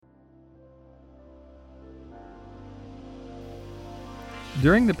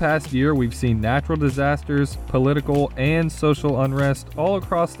During the past year, we've seen natural disasters, political, and social unrest all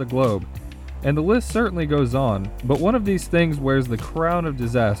across the globe. And the list certainly goes on, but one of these things wears the crown of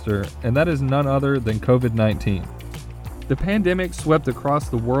disaster, and that is none other than COVID-19. The pandemic swept across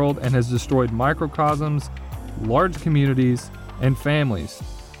the world and has destroyed microcosms, large communities, and families.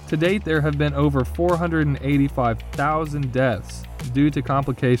 To date, there have been over 485,000 deaths due to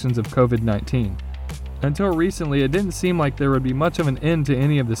complications of COVID-19. Until recently, it didn't seem like there would be much of an end to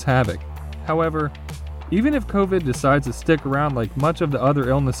any of this havoc. However, even if COVID decides to stick around like much of the other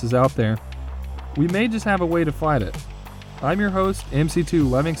illnesses out there, we may just have a way to fight it. I'm your host, MC2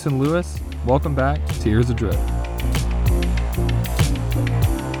 Levingston Lewis. Welcome back to Tears Adrift.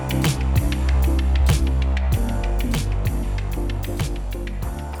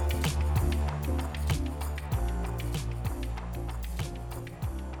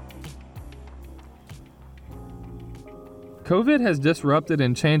 COVID has disrupted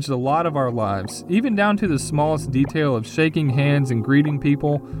and changed a lot of our lives, even down to the smallest detail of shaking hands and greeting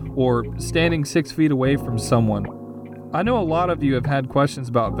people, or standing 6 feet away from someone. I know a lot of you have had questions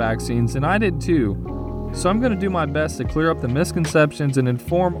about vaccines, and I did too, so I'm going to do my best to clear up the misconceptions and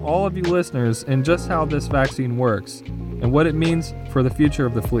inform all of you listeners in just how this vaccine works, and what it means for the future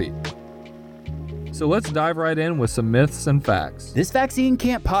of the fleet. So let's dive right in with some myths and facts. This vaccine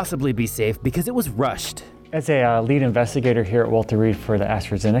can't possibly be safe because it was rushed. As a lead investigator here at Walter Reed for the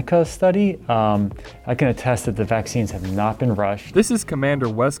AstraZeneca study, I can attest that the vaccines have not been rushed. This is Commander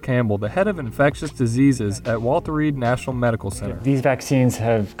Wes Campbell, the head of infectious diseases at Walter Reed National Medical Center. These vaccines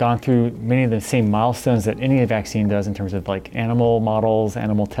have gone through many of the same milestones that any vaccine does in terms of like animal models,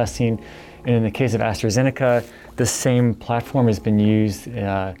 animal testing. And in the case of AstraZeneca, the same platform has been used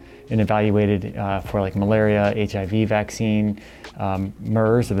and evaluated for like malaria, HIV vaccine,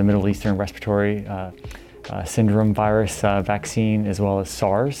 MERS, or the Middle Eastern Respiratory Syndrome virus vaccine, as well as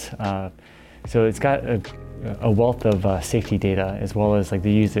SARS. So it's got a wealth of safety data, as well as like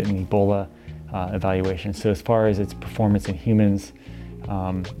they used it in Ebola evaluation. So as far as its performance in humans,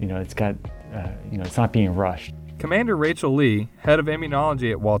 it's got, it's not being rushed. Commander Rachel Lee, head of immunology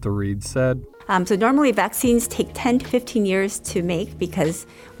at Walter Reed, said, So normally vaccines take 10 to 15 years to make because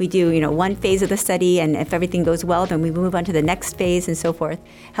we do, one phase of the study, and if everything goes well, then we move on to the next phase and so forth.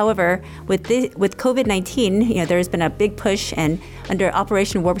 However, with COVID-19, there's been a big push, and under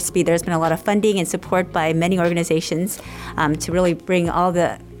Operation Warp Speed, there's been a lot of funding and support by many organizations to really bring all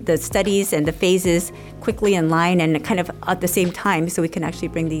the studies and the phases quickly in line and kind of at the same time so we can actually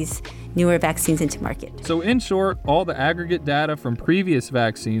bring these newer vaccines into market. So in short, all the aggregate data from previous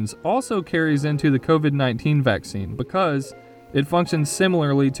vaccines also carries into the COVID-19 vaccine because it functions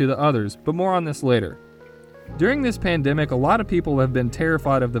similarly to the others, but more on this later. During this pandemic, a lot of people have been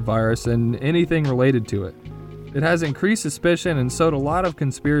terrified of the virus and anything related to it. It has increased suspicion and sowed a lot of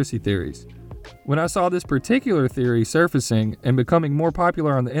conspiracy theories. When I saw this particular theory surfacing and becoming more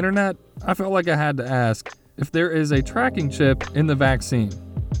popular on the internet, I felt like I had to ask if there is a tracking chip in the vaccine.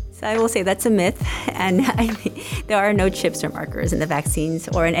 So I will say that's a myth, and there are no chips or markers in the vaccines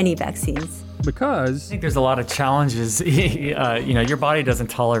or in any vaccines. Because I think there's a lot of challenges. Your body doesn't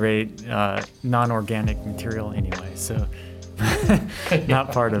tolerate non-organic material anyway, so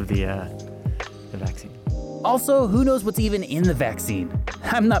not part of the vaccine. Also, who knows what's even in the vaccine?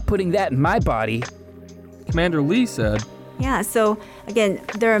 I'm not putting that in my body. Commander Lee said, Yeah, so again,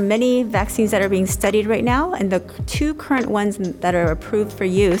 there are many vaccines that are being studied right now, and the two current ones that are approved for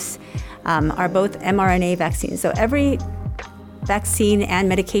use are both mRNA vaccines. So every vaccine and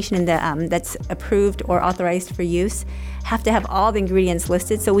medication in the, that's approved or authorized for use have to have all the ingredients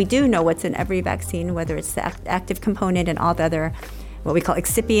listed. So we do know what's in every vaccine, whether it's the active component and all the other, what we call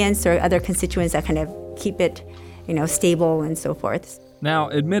excipients or other constituents that kind of keep it, stable and so forth. Now,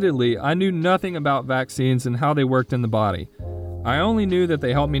 admittedly, I knew nothing about vaccines and how they worked in the body. I only knew that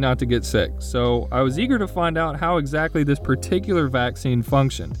they helped me not to get sick, so I was eager to find out how exactly this particular vaccine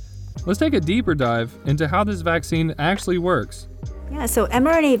functioned. Let's take a deeper dive into how this vaccine actually works. Yeah, so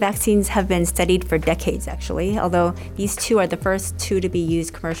mRNA vaccines have been studied for decades, actually, although these two are the first two to be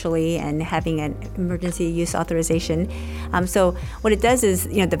used commercially and having an emergency use authorization. So what it does is,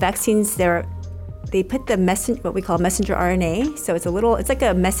 the vaccines, they put what we call messenger RNA. So it's like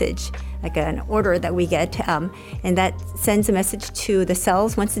a message, like an order that we get, and that sends a message to the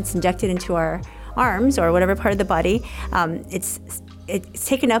cells once it's injected into our arms or whatever part of the body. It's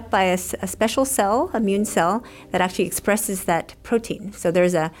taken up by a special cell, immune cell, that actually expresses that protein. So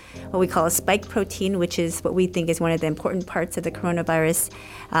there's what we call a spike protein, which is what we think is one of the important parts of the coronavirus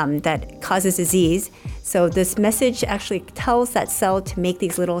that causes disease. So this message actually tells that cell to make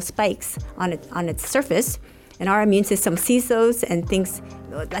these little spikes on its surface, And our immune system sees those and thinks,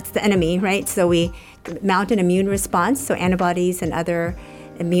 oh, that's the enemy, right? So we mount an immune response, so antibodies and other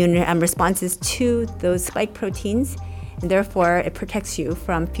immune responses to those spike proteins, and therefore it protects you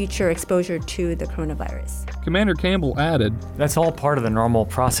from future exposure to the coronavirus. Commander Campbell added, That's all part of the normal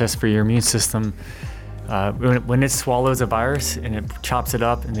process for your immune system. When it swallows a virus and it chops it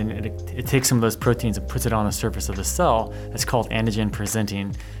up and then it takes some of those proteins and puts it on the surface of the cell, that's called antigen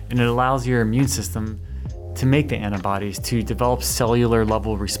presenting, and it allows your immune system to make the antibodies, to develop cellular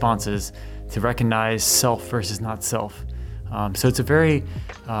level responses, to recognize self versus not self. So it's a very,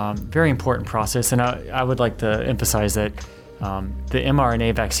 very important process, and I would like to emphasize that the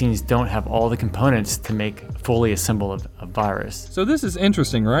mRNA vaccines don't have all the components to make fully assemble a virus. so this is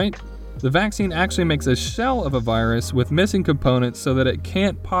interesting, right? The vaccine actually makes a shell of a virus with missing components so that it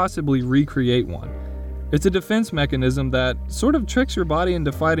can't possibly recreate one. It's a defense mechanism that sort of tricks your body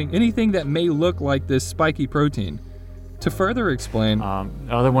into fighting anything that may look like this spiky protein. To further explain,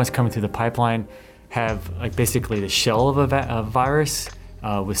 Other ones coming through the pipeline have like basically the shell of a virus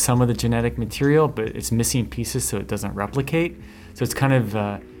with some of the genetic material, but it's missing pieces so it doesn't replicate. So it's kind of,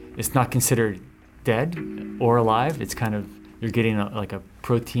 it's not considered dead or alive. It's kind of, you're getting like a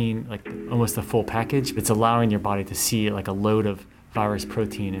protein, like almost a full package. It's allowing your body to see like a load of virus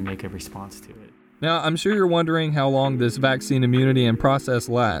protein and make a response to it. now I'm sure you're wondering how long this vaccine immunity and process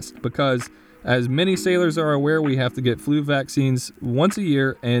lasts, because as many sailors are aware, we have to get flu vaccines once a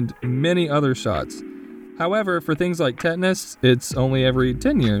year and many other shots. However, for things like tetanus, it's only every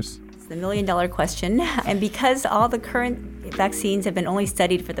 10 years. It's the million-dollar question. And because all the current vaccines have been only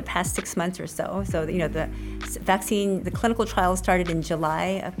studied for the past 6 months or so, the clinical trial started in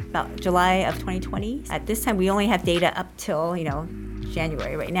July of 2020. At this time, we only have data up till,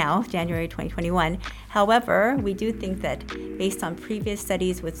 January right now, January 2021. However, we do think that based on previous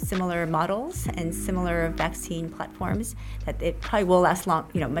studies with similar models and similar vaccine platforms, that it probably will last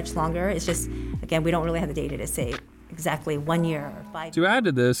much longer. It's just, again, we don't really have the data to say exactly 1 year or 5 years. To add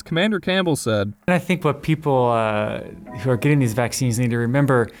to this, Commander Campbell said, And I think what people who are getting these vaccines need to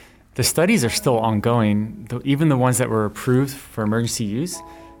remember, the studies are still ongoing. Even the ones that were approved for emergency use,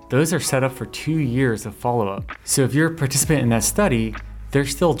 those are set up for 2 years of follow-up. So if you're a participant in that study, they're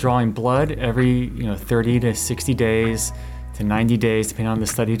still drawing blood every 30 to 60 days to 90 days, depending on the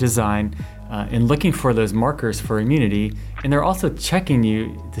study design, and looking for those markers for immunity. And they're also checking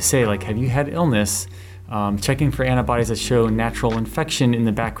you to say, like, have you had illness? Checking for antibodies that show natural infection in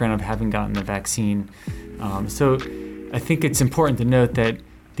the background of having gotten the vaccine. So I think it's important to note that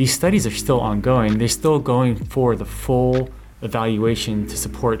these studies are still ongoing. They're still going for the full evaluation to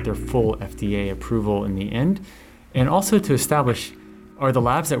support their full FDA approval in the end, and also to establish, are the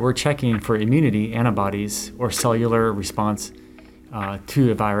labs that we're checking for immunity, antibodies, or cellular response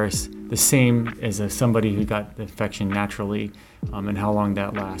to a virus the same as somebody who got the infection naturally, and how long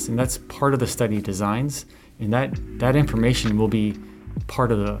that lasts. And that's part of the study designs, and that information will be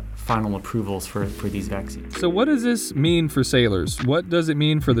part of the final approvals for these vaccines. so what does this mean for sailors? What does it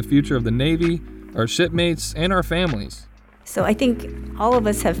mean for the future of the Navy, our shipmates, and our families? So I think all of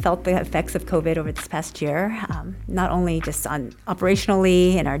us have felt the effects of COVID over this past year, not only just on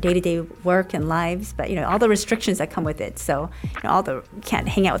operationally and our day-to-day work and lives, but all the restrictions that come with it. So we can't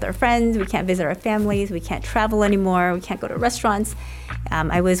hang out with our friends, we can't visit our families, we can't travel anymore, we can't go to restaurants.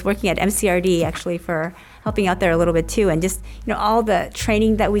 I was working at MCRD actually for helping out there a little bit too, and just all the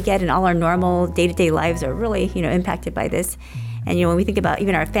training that we get and all our normal day-to-day lives are really impacted by this. And when we think about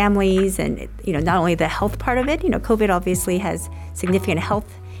even our families and not only the health part of it, COVID obviously has significant health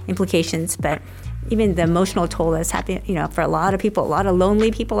implications, but even the emotional toll that's happening, for a lot of people, a lot of lonely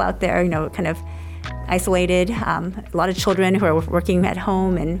people out there, kind of isolated, a lot of children who are working at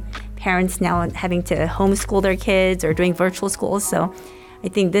home and parents now having to homeschool their kids or doing virtual schools. So I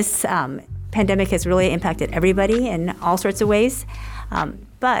think this pandemic has really impacted everybody in all sorts of ways.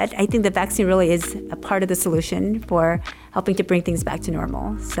 But I think the vaccine really is a part of the solution for helping to bring things back to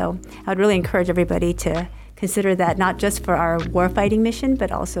normal. So I would really encourage everybody to consider that, not just for our warfighting mission,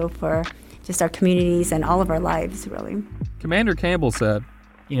 but also for just our communities and all of our lives, really. Commander Campbell said,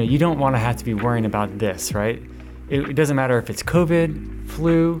 You don't want to have to be worrying about this, right? It doesn't matter if it's COVID,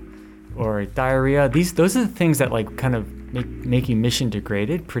 flu, or diarrhea. Those are the things that kind of make you mission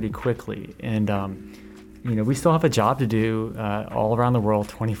degraded pretty quickly. And we still have a job to do all around the world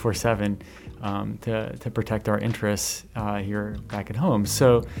 24/7 to protect our interests here back at home.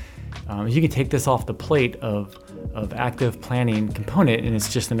 So if you can take this off the plate of active planning component, and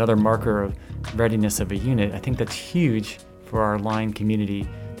it's just another marker of readiness of a unit, I think that's huge for our line community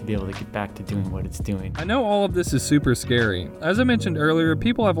to be able to get back to doing what it's doing. I know all of this is super scary. As I mentioned earlier,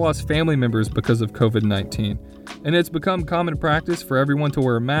 people have lost family members because of COVID-19, and it's become common practice for everyone to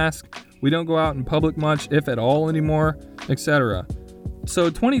wear a mask. We don't go out in public much, if at all anymore, etc. So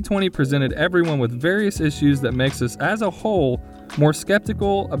 2020 presented everyone with various issues that makes us as a whole more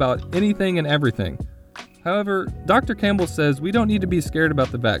skeptical about anything and everything. However, Dr. Campbell says we don't need to be scared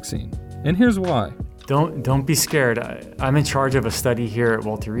about the vaccine, and here's why. Don't be scared. I'm in charge of a study here at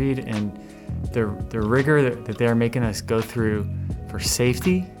Walter Reed, and the rigor that they're making us go through for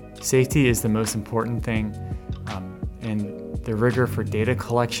safety is the most important thing, and the rigor for data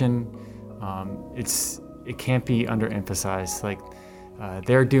collection, it can't be underemphasized. Like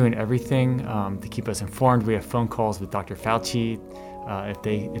they're doing everything to keep us informed. We have phone calls with Dr. Fauci.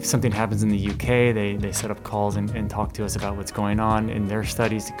 If something happens in the UK, they set up calls and talk to us about what's going on in their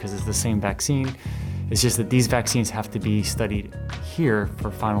studies because it's the same vaccine. It's just that these vaccines have to be studied here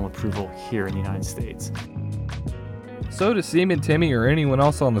for final approval here in the United States. So to Seaman Timmy or anyone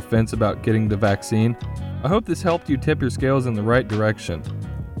else on the fence about getting the vaccine, I hope this helped you tip your scales in the right direction.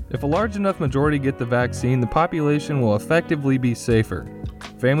 If a large enough majority get the vaccine, the population will effectively be safer.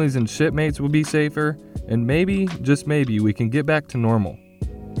 Families and shipmates will be safer, and maybe, just maybe, we can get back to normal.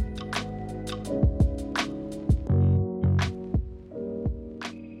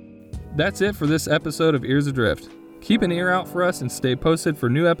 That's it for this episode of Ears Adrift. Keep an ear out for us and stay posted for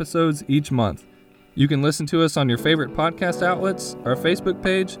new episodes each month. You can listen to us on your favorite podcast outlets, our Facebook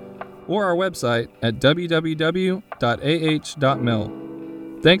page, or our website at www.ah.mil.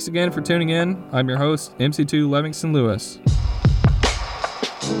 Thanks again for tuning in. I'm your host, MC2 Livingston Lewis.